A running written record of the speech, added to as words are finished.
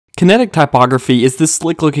Kinetic Typography is this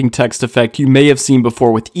slick-looking text effect you may have seen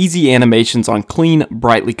before with easy animations on clean,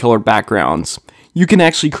 brightly colored backgrounds. You can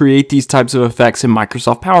actually create these types of effects in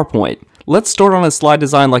Microsoft PowerPoint. Let's start on a slide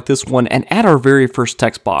design like this one and add our very first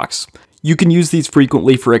text box. You can use these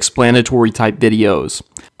frequently for explanatory type videos.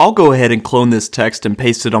 I'll go ahead and clone this text and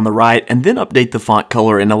paste it on the right and then update the font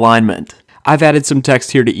color and alignment. I've added some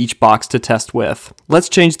text here to each box to test with. Let's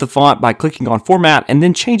change the font by clicking on Format and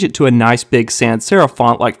then change it to a nice big sans serif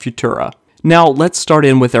font like Futura. Now let's start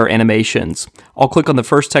in with our animations. I'll click on the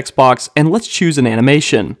first text box and let's choose an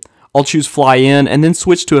animation. I'll choose Fly In and then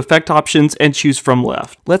switch to Effect Options and choose from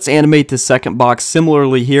left. Let's animate the second box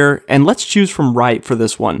similarly here and let's choose from right for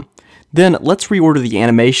this one. Then let's reorder the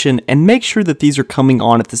animation and make sure that these are coming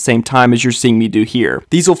on at the same time as you're seeing me do here.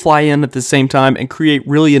 These will fly in at the same time and create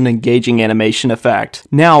really an engaging animation effect.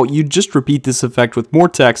 Now you just repeat this effect with more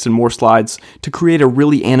text and more slides to create a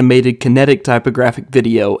really animated kinetic typographic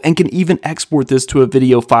video and can even export this to a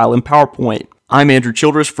video file in PowerPoint. I'm Andrew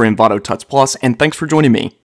Childress for Envato Tuts Plus and thanks for joining me.